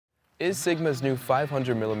Is Sigma's new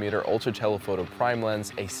 500mm ultra telephoto prime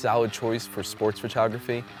lens a solid choice for sports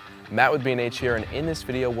photography? Matt with B&H here, and in this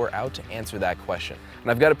video we're out to answer that question. And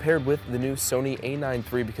I've got it paired with the new Sony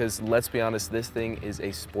A9 III because let's be honest, this thing is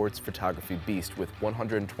a sports photography beast with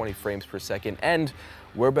 120 frames per second, and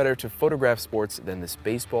we're better to photograph sports than this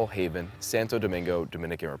baseball haven, Santo Domingo,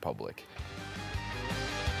 Dominican Republic.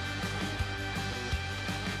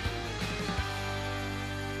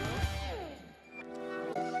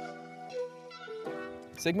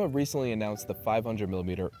 Sigma recently announced the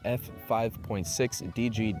 500mm f5.6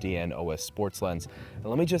 DG/DN OS sports lens, and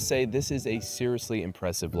let me just say this is a seriously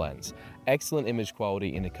impressive lens. Excellent image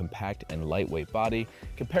quality in a compact and lightweight body,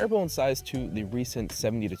 comparable in size to the recent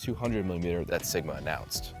 70-200mm that Sigma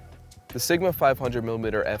announced. The Sigma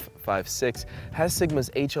 500mm f5.6 has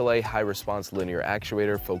Sigma's HLA high-response linear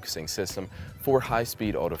actuator focusing system for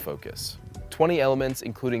high-speed autofocus. 20 elements,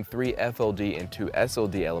 including 3 FLD and 2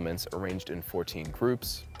 SLD elements arranged in 14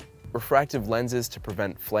 groups, refractive lenses to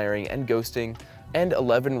prevent flaring and ghosting, and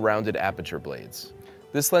 11 rounded aperture blades.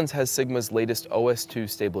 This lens has Sigma's latest OS2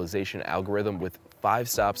 stabilization algorithm with 5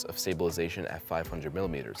 stops of stabilization at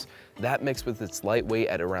 500mm. That mixed with its lightweight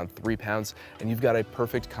at around 3 pounds, and you've got a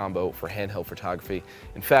perfect combo for handheld photography.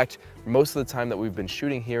 In fact, most of the time that we've been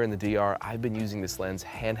shooting here in the DR, I've been using this lens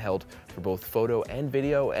handheld for both photo and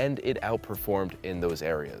video, and it outperformed in those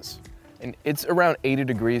areas. And it's around 80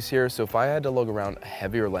 degrees here, so if I had to lug around a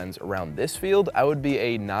heavier lens around this field, I would be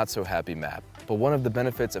a not so happy Matt. But one of the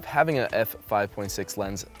benefits of having an f5.6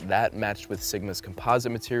 lens that matched with Sigma's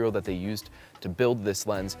composite material that they used to build this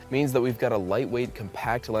lens means that we've got a lightweight,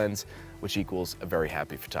 compact lens, which equals a very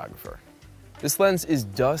happy photographer. This lens is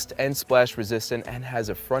dust and splash resistant and has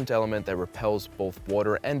a front element that repels both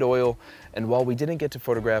water and oil. And while we didn't get to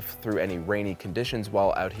photograph through any rainy conditions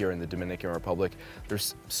while out here in the Dominican Republic,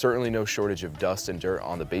 there's certainly no shortage of dust and dirt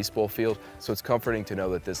on the baseball field, so it's comforting to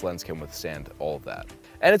know that this lens can withstand all of that.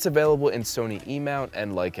 And it's available in Sony E mount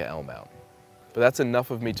and Leica L mount. But that's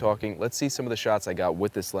enough of me talking. Let's see some of the shots I got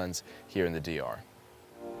with this lens here in the DR.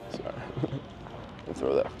 Sorry, I'll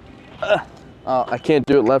throw that. I can't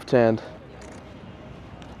do it left hand.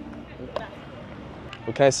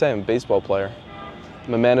 What can I say? I'm a baseball player.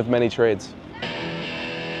 I'm a man of many trades.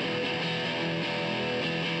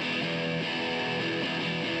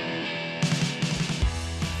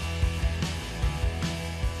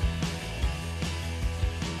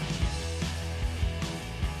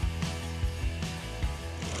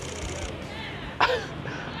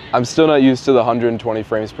 I'm still not used to the 120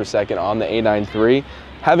 frames per second on the A9 III.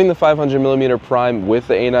 Having the 500mm prime with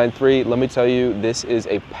the A9 III, let me tell you, this is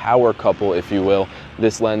a power couple, if you will,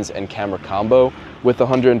 this lens and camera combo with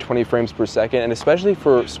 120 frames per second, and especially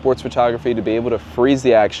for sports photography to be able to freeze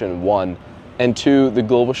the action, 1, and 2, the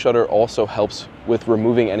global shutter also helps with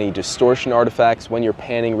removing any distortion artifacts when you're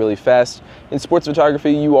panning really fast. In sports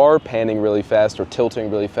photography, you are panning really fast or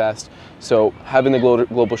tilting really fast, so having the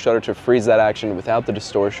global shutter to freeze that action without the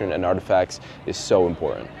distortion and artifacts is so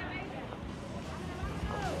important.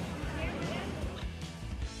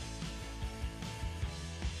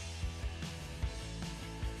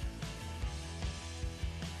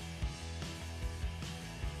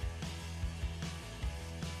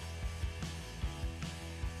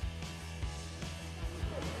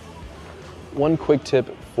 One quick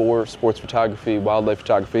tip for sports photography, wildlife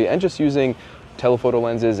photography, and just using telephoto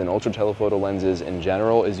lenses and ultra telephoto lenses in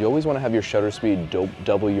general is you always want to have your shutter speed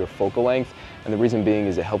double your focal length. And the reason being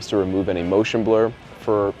is it helps to remove any motion blur.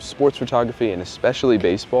 For sports photography and especially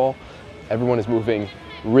baseball, everyone is moving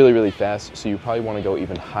really, really fast, so you probably want to go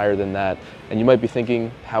even higher than that. And you might be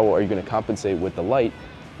thinking, how are you going to compensate with the light?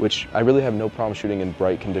 Which I really have no problem shooting in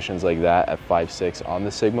bright conditions like that at 5.6 on the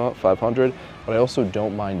Sigma 500, but I also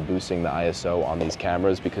don't mind boosting the ISO on these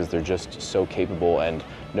cameras because they're just so capable and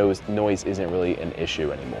noise isn't really an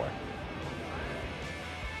issue anymore.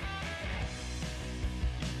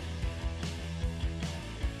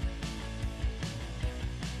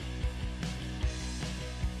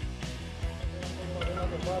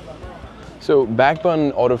 So back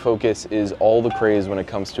button autofocus is all the craze when it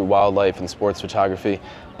comes to wildlife and sports photography,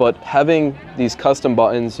 but having these custom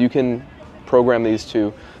buttons, you can program these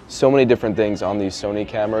to so many different things on these Sony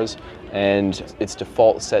cameras, and it's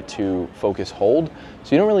default set to focus hold.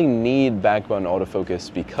 So you don't really need back button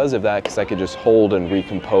autofocus because of that, because I could just hold and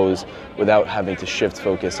recompose without having to shift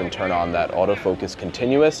focus and turn on that autofocus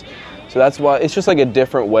continuous. So that's why it's just like a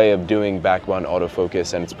different way of doing back button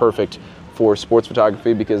autofocus, and it's perfect for sports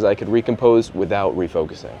photography because I could recompose without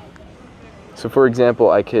refocusing. So for example,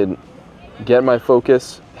 I could get my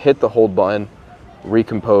focus, hit the hold button,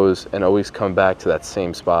 recompose, and always come back to that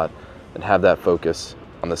same spot and have that focus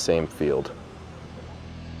on the same field.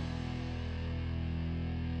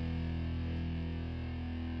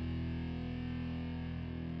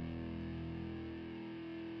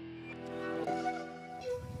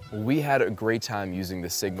 We had a great time using the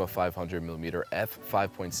Sigma 500mm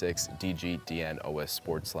f5.6 DG/DN OS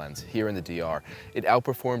sports lens here in the DR. It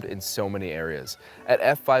outperformed in so many areas. At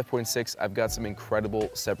f5.6, I've got some incredible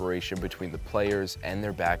separation between the players and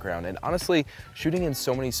their background, and honestly, shooting in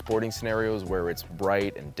so many sporting scenarios where it's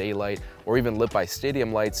bright and daylight, or even lit by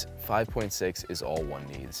stadium lights, 5.6 is all one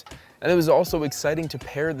needs. And it was also exciting to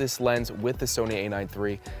pair this lens with the Sony A9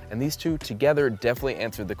 III, and these two together definitely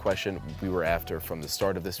answered the question we were after from the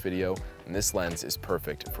start of this video, and this lens is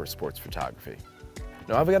perfect for sports photography.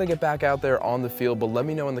 Now I've got to get back out there on the field, but let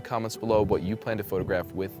me know in the comments below what you plan to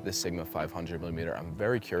photograph with the Sigma 500mm. I'm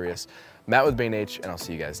very curious. Matt with Bain H, and I'll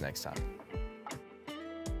see you guys next time.